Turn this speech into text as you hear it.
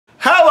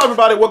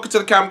everybody, welcome to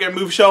the Comic Game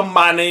Movie Show.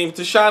 My name is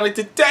Deshaun, and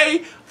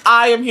today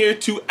I am here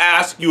to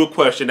ask you a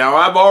question. Now,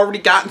 I've already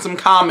gotten some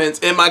comments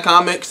in my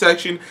comment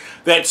section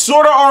that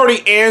sort of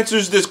already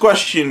answers this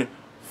question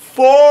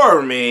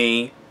for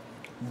me,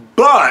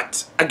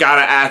 but I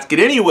gotta ask it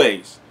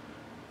anyways.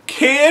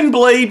 Can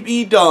Blade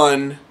be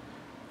done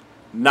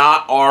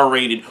not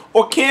R-rated?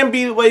 Or can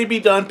Blade be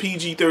done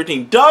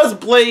PG-13? Does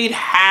Blade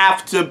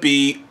have to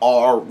be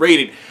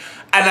R-rated?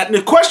 And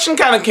the question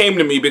kind of came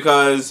to me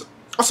because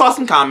I saw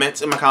some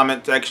comments in my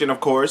comment section, of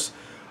course,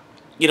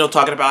 you know,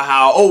 talking about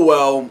how, oh,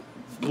 well,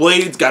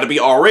 Blade's got to be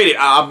R-rated.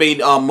 I've made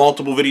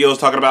multiple videos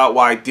talking about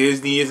why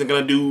Disney isn't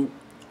going to do,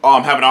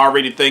 have an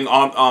R-rated thing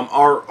on,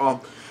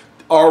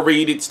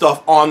 R-rated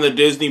stuff on the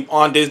Disney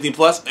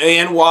Plus,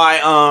 and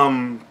why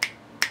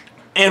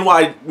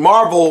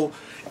Marvel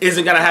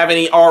isn't going to have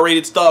any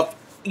R-rated stuff,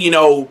 you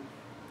know,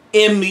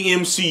 in the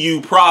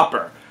MCU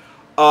proper.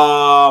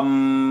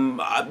 Some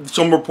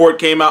report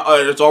came out,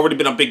 it's already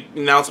been a big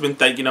announcement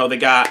that, you know, they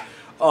got,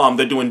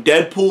 they're doing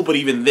Deadpool, but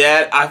even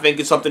that, I think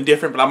is something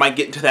different, but I might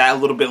get into that a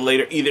little bit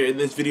later, either in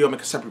this video or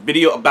make a separate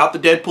video about the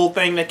Deadpool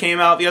thing that came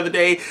out the other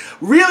day.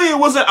 Really,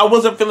 I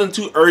wasn't feeling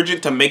too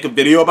urgent to make a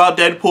video about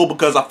Deadpool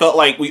because I felt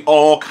like we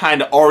all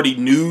kind of already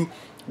knew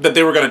that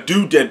they were going to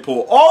do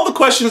Deadpool. All the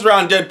questions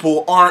around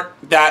Deadpool aren't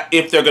that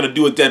if they're going to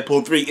do a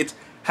Deadpool 3, it's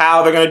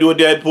how they're going to do a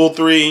Deadpool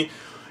 3.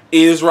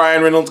 Is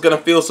Ryan Reynolds going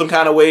to feel some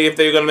kind of way if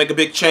they're going to make a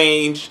big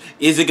change?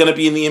 Is it going to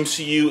be in the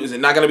MCU? Is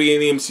it not going to be in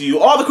the MCU?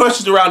 All the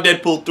questions around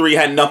Deadpool 3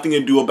 had nothing to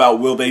do about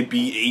will they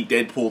be a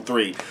Deadpool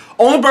 3.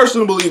 Only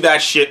person who believed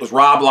that shit was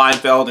Rob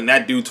Liefeld, and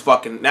that dude's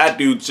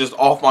just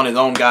off on his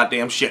own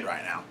goddamn shit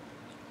right now.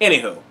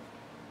 Anywho,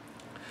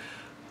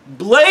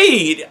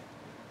 Blade,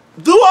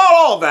 throughout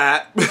all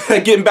that,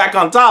 getting back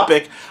on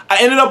topic,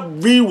 I ended up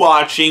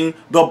rewatching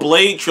the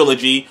Blade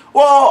trilogy.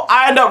 Well,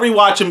 I ended up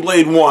rewatching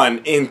Blade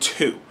 1 and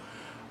 2.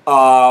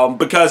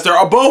 Because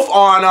they're both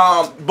on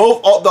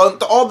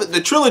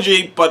the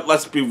trilogy, but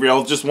let's be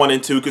real, just 1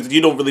 and 2, because you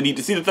don't really need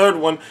to see the third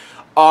one,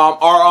 are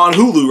on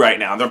Hulu right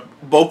now.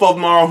 Both of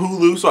them are on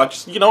Hulu, so I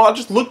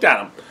just looked at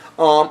them.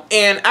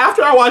 And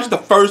after I watched the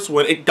first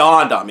one, it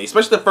dawned on me,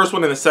 especially the first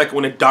one and the second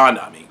one, it dawned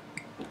on me.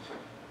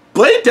 At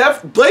least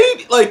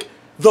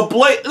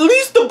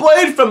the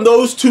Blade from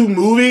those two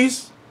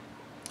movies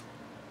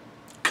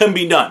can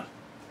be done.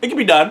 It can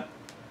be done.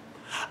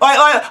 Like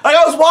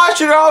I was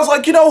watching it, I was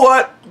like, you know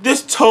what?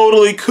 This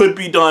totally could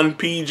be done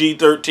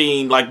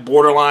PG-13, like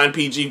borderline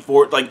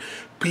PG-14, like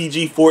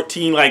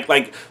PG-14,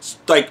 like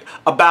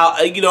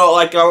about, you know,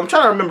 like I'm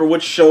trying to remember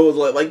which shows,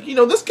 like you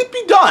know, this could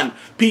be done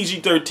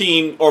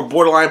PG-13 or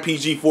borderline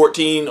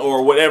PG-14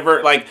 or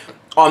whatever, like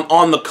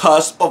on the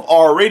cusp of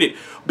R-rated.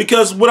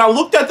 Because when I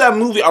looked at that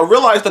movie, I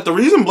realized that the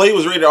reason Blade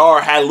was rated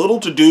R had little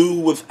to do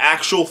with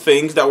actual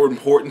things that were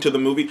important to the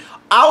movie.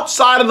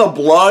 Outside of the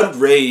blood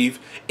rave,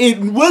 it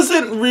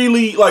wasn't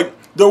really, like,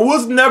 there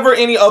was never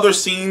any other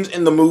scenes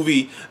in the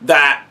movie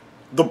that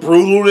the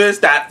brutalness,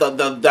 that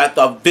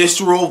the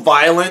visceral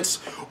violence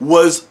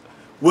was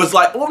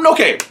like, well,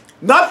 okay,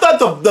 not that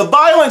the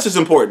violence is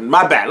important.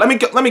 My bad. Let me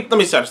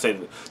start to say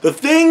this. The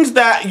things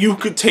that you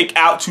could take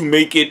out to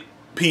make it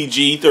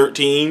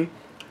PG-13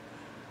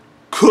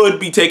 could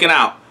be taken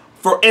out.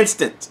 For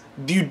instance,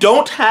 you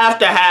don't have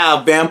to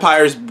have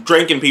vampires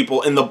drinking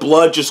people and the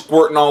blood just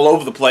squirting all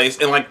over the place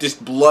and like this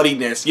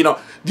bloodiness. You know,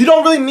 you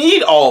don't really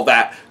need all of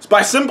that. You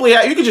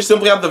could just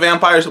simply have the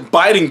vampires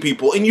biting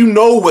people and you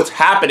know what's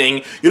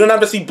happening. You don't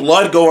have to see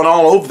blood going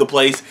all over the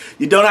place.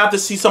 You don't have to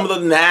see some of the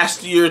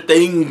nastier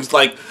things,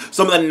 like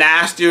some of the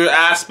nastier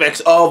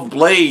aspects of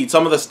Blade,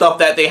 some of the stuff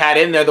that they had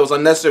in there that was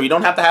unnecessary. You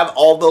don't have to have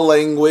all the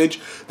language.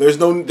 You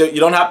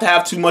don't have to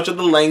have too much of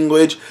the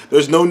language.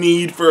 There's no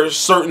need for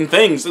certain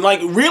things. And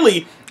like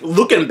really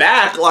looking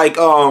back, like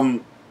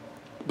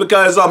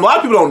because a lot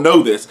of people don't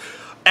know this.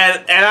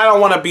 And I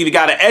don't want to be the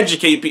guy to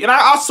educate people, and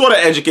I'll sort of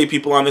educate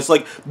people on this.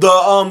 Like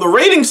the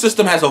rating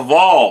system has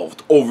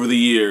evolved over the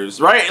years,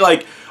 right?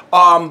 Like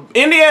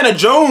Indiana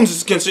Jones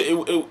is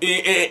considered a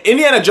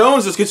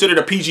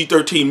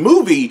PG-13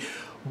 movie,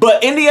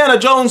 but Indiana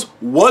Jones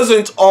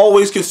wasn't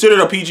always considered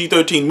a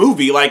PG-13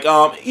 movie. Like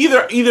no,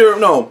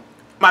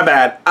 my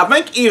bad. I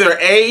think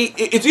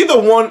it's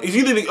either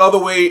the other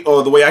way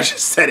or the way I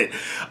just said it.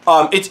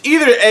 It's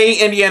either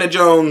Indiana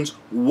Jones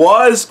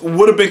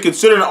would have been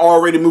considered an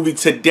R-rated movie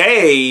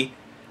today,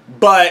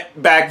 but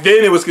back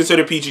then it was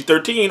considered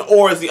PG-13,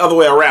 or it's the other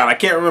way around. I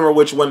can't remember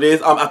which one it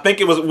is. I think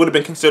it would have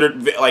been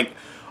considered like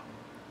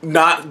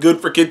not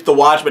good for kids to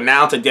watch, but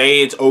now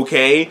today it's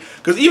okay.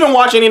 Because even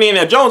watching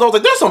Indiana Jones, I was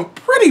like, there's some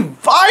pretty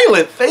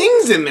violent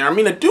things in there. I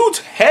mean, a dude's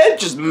head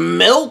just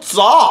melts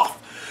off.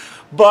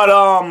 But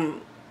I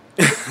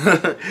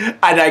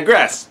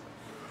digress.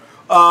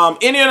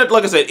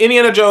 Like I said,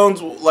 Indiana Jones,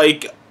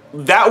 like,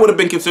 that would have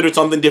been considered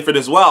something different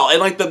as well. And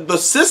like the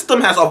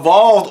system has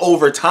evolved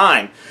over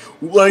time.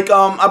 Like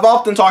I've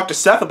often talked to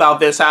Seth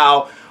about this,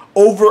 how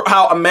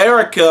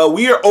America,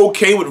 we are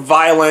okay with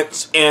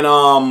violence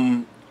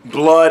and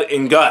blood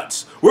and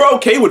guts. We're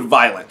okay with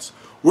violence.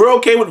 We're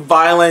okay with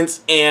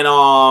violence and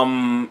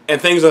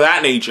things of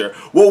that nature.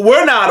 What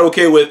we're not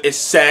okay with is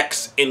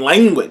sex and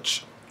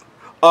language.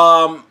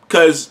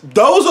 Because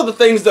those are the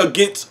things that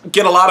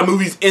get a lot of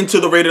movies into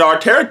the rated R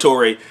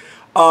territory.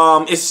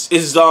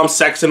 Is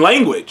sex and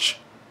language.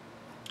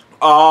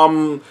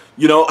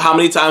 You know, how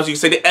many times you can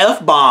say the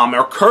F-bomb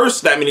or curse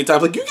that many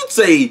times. Like, you can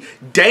say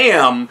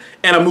damn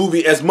in a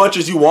movie as much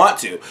as you want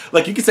to.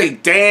 Like, you can say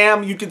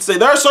damn, you can say,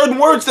 there are certain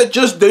words that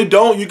just, they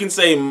don't. You can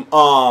say,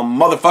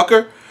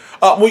 motherfucker.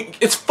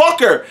 It's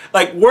fucker.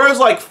 Like, words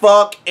like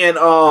fuck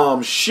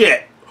and,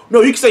 shit.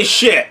 No, you can say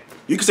shit.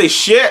 You can say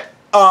shit.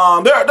 There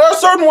are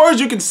certain words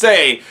you can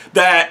say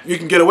that you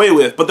can get away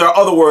with, but there are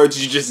other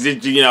words you just,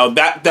 you know,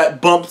 that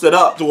bumps it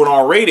up to an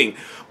R rating.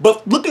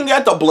 But looking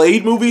at the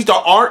Blade movies, there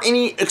aren't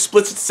any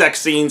explicit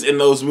sex scenes in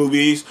those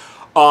movies.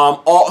 A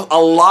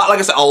lot, like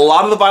I said, a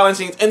lot of the violent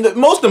scenes. And the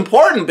most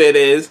important bit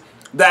is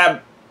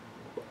that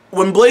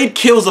when Blade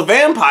kills a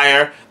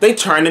vampire, they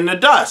turn into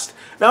dust.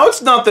 Now,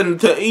 it's nothing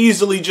to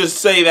easily just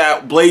say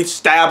that Blade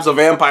stabs a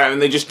vampire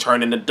and they just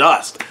turn into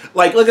dust.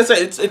 Like I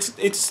said,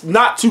 it's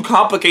not too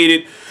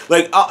complicated.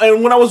 Like,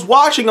 and when I was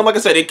watching them, like I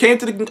said,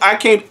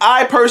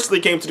 I personally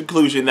came to the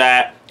conclusion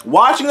that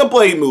watching the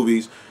Blade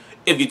movies,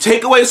 if you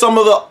take away some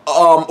of the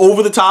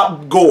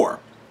over-the-top gore,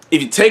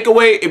 if you take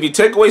away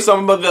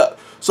some of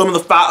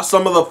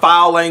the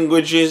foul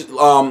languages,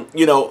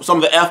 you know, some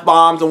of the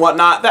F-bombs and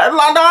whatnot, that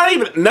are not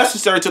even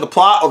necessary to the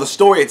plot or the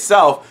story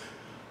itself.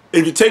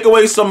 If you take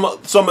away some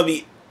of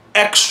the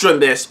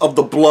extraness of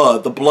the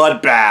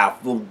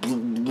bloodbath, the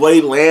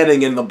Blade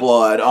landing in the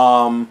blood,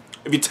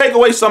 if you take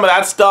away some of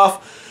that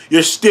stuff,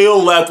 you're still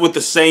left with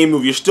the same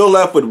movie. You're still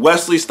left with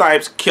Wesley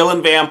Snipes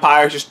killing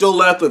vampires. You're still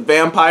left with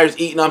vampires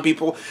eating on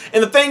people.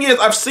 And the thing is,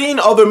 I've seen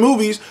other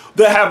movies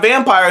that have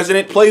vampires in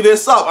it play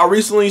this up. I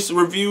recently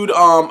reviewed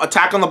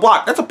Attack on the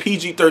Block. That's a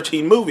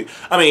PG-13 movie.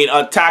 I mean,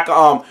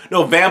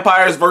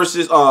 Vampires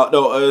versus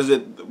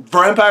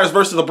Vampires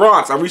versus the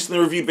Bronx. I recently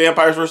reviewed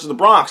Vampires versus the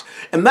Bronx,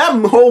 and that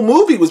whole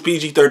movie was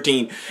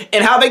PG-13.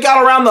 And how they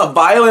got around the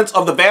violence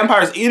of the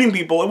vampires eating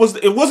people, it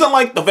wasn't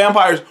like the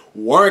vampires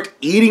weren't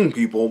eating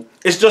people.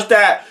 It's just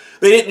that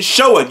they didn't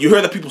show it. You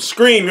hear the people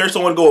scream, you hear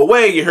someone go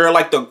away, you hear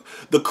like the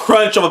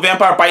crunch of a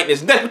vampire biting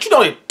his neck, but you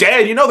know they're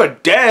dead. You know they're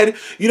dead.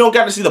 You don't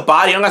get to see the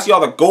body, you don't get to see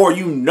all the gore,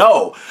 you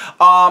know.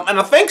 And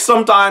I think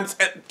sometimes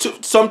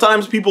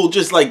people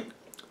just like,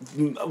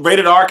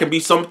 rated R can be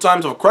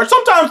sometimes of a crutch.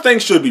 Sometimes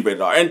things should be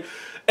rated R,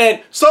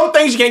 and some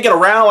things you can't get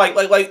around. Like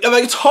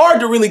it's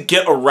hard to really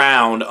get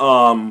around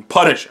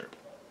Punisher.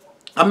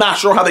 I'm not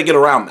sure how they get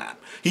around that.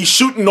 He's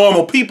shooting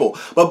normal people,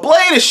 but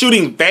Blade is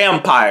shooting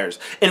vampires.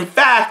 In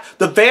fact,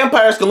 the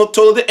vampires can look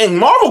totally. In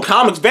Marvel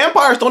Comics,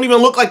 vampires don't even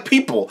look like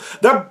people.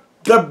 They're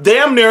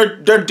damn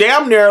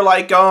near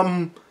like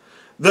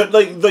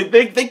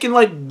they can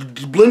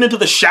like blend into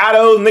the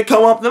shadows and they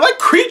come up. They're like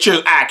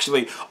creatures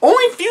actually.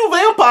 Only few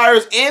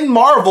vampires in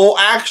Marvel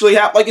actually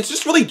have, like, it's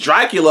just really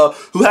Dracula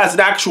who has an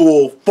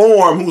actual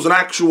form, who's an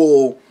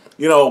actual,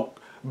 you know,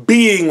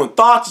 being with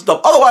thoughts and stuff.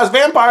 Otherwise,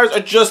 vampires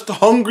are just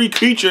hungry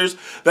creatures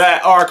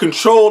that are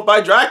controlled by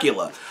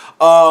Dracula.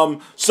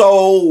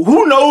 So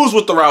who knows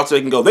what the routes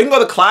they can go. They can go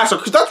the classic,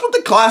 because that's what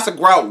the classic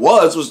route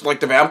was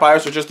like the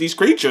vampires were just these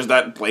creatures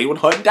that Blade would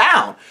hunt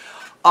down.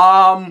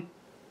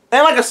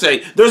 And like I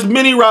say, there's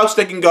many routes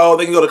they can go.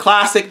 They can go to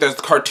classic. There's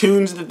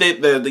cartoons that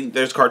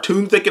there's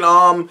cartoons they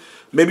can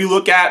maybe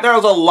look at.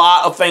 There's a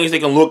lot of things they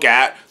can look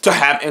at to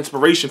have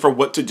inspiration for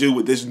what to do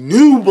with this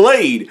new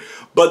Blade.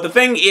 But the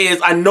thing is,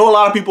 I know a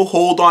lot of people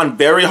hold on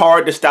very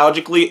hard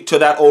nostalgically to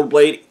that old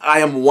Blade. I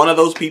am one of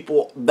those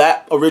people.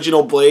 That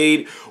original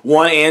Blade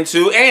 1 and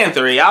 2 and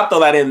 3, I'll throw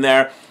that in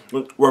there,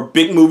 were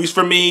big movies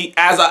for me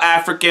as an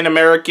African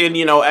American.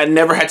 You know, I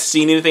never had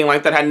seen anything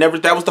like that.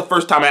 That was the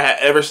first time I had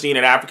ever seen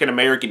an African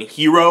American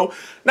hero.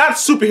 Not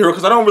superhero,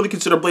 because I don't really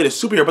consider Blade a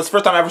superhero, but it's the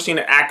first time I've ever seen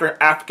an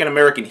African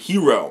American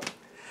hero.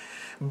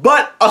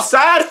 But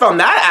aside from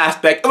that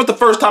aspect, it was the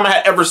first time I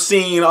had ever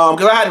seen,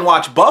 because I hadn't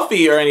watched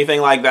Buffy or anything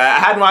like that. I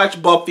hadn't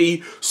watched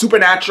Buffy.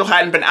 Supernatural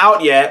hadn't been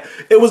out yet.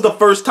 It was the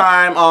first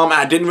time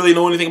I didn't really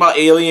know anything about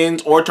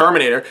Aliens or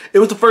Terminator. It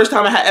was the first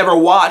time I had ever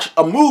watched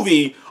a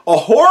movie, a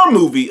horror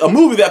movie, a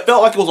movie that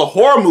felt like it was a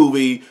horror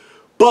movie,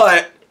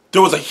 but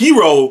there was a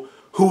hero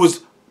who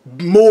was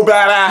more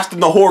badass than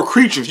the horror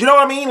creatures. You know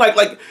what I mean?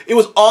 Like it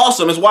was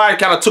awesome. It's why I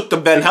kind of took to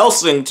Van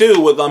Helsing too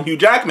with Hugh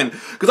Jackman,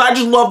 because I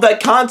just love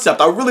that concept.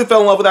 I really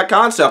fell in love with that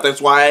concept.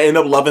 That's why I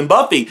ended up loving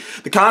Buffy.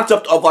 The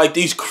concept of like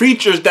these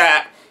creatures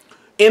that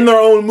in their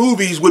own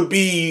movies would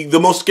be the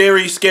most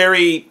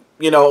scary,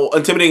 you know,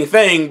 intimidating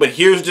thing, but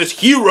here's this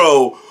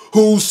hero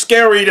who's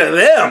scary to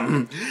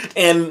them.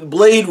 And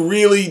Blade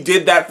really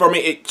did that for me.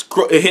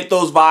 It hit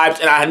those vibes,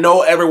 and I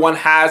know everyone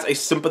has a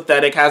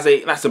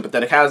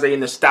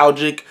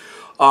nostalgic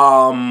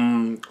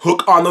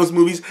hook on those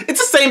movies. It's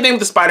the same thing with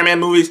the Spider-Man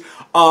movies.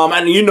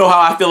 And you know how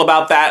I feel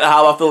about that,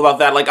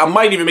 Like, I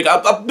might even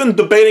I've been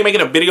debating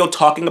making a video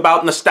talking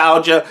about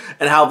nostalgia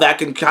and how that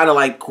can kind of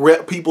like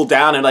grip people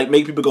down and like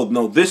make people go,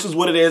 no, this is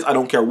what it is. I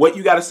don't care what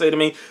you got to say to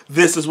me.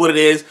 This is what it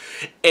is.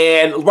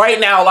 And right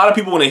now, a lot of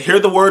people, when they hear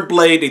the word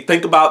Blade, they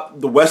think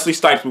about the Wesley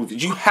Snipes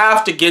movies. You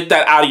have to get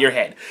that out of your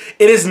head.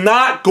 It is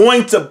not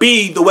going to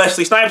be the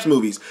Wesley Snipes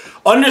movies.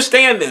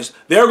 Understand this.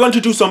 They're going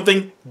to do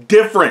something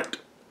different.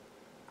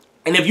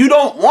 And if you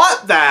don't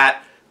want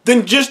that,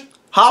 then just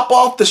hop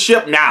off the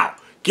ship now.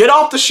 Get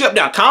off the ship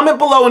now. Comment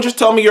below and just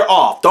tell me you're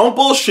off. Don't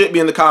bullshit me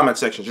in the comment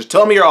section. Just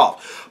tell me you're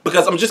off.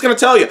 Because I'm just going to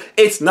tell you,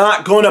 it's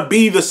not going to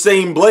be the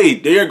same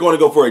Blade. They are going to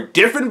go for a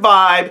different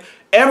vibe.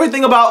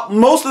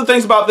 Most of the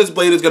things about this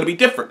Blade is going to be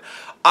different.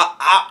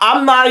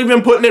 I'm not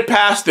even putting it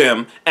past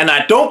them, and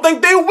I don't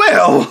think they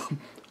will.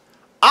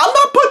 I'm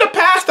not putting it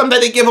past them that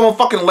they give him a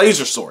fucking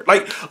laser sword.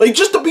 Like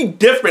just to be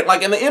different.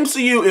 Like in the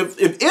MCU,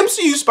 if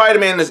MCU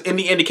Spider-Man is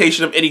any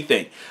indication of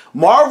anything,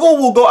 Marvel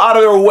will go out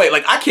of their way.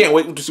 Like, I can't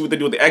wait to see what they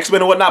do with the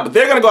X-Men and whatnot, but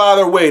they're going to go out of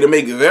their way to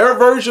make their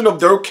version of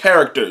their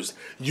characters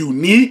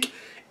unique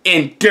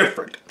and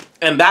different.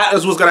 And that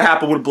is what's going to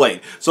happen with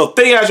Blade. So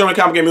thank you guys for joining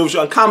the Comic Game Movie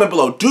Show. And comment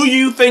below, do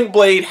you think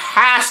Blade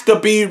has to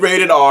be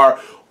rated R?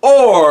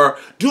 Or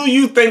do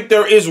you think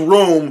there is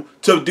room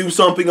to do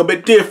something a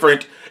bit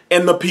different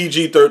in the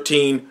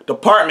PG-13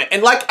 department?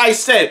 And like I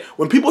said,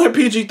 when people hear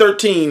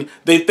PG-13,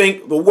 they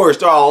think the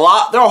worst. There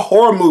are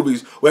horror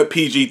movies with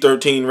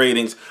PG-13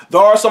 ratings. There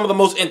are some of the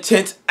most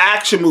intense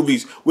action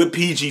movies with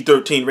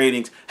PG-13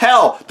 ratings.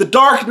 Hell, The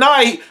Dark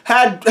Knight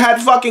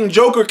had fucking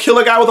Joker kill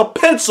a guy with a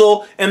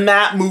pencil, and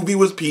that movie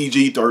was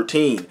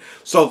PG-13.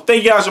 So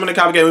thank you guys for watching the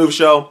Comic Game Movie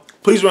Show.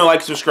 Please remember to like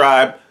and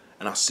subscribe,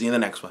 and I'll see you in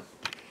the next one.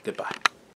 Goodbye.